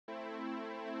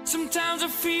Sometimes I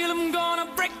feel I'm gonna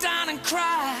break down and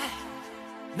cry.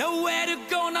 Nowhere to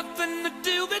go, nothing to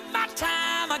do with my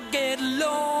time. I get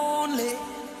lonely,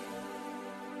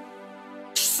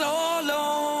 so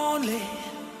lonely,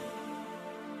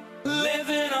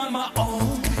 living on my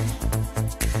own.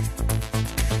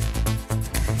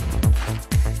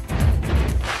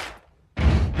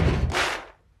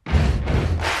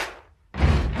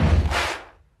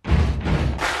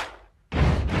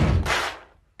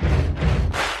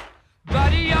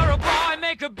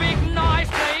 Make a big noise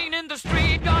playing in the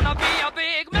street. Gonna be a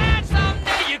big man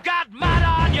someday. You got mud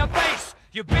on your face,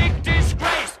 you big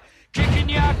disgrace. Kicking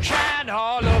your can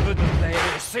all over the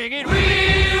place, singing we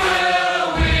will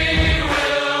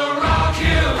rock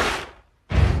you.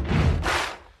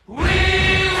 We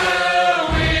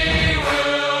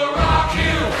will rock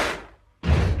you.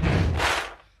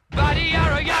 Buddy,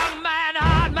 you're a young man,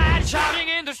 hard man, shouting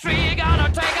in the street.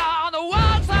 Gonna take on the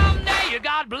world someday. You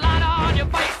got blood on your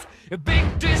face, a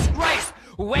big disgrace,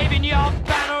 waving your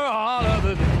banner all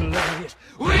over the place.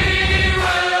 We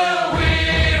will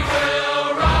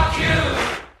rock you.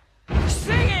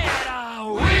 Sing it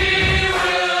out. We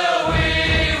will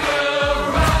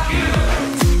rock you.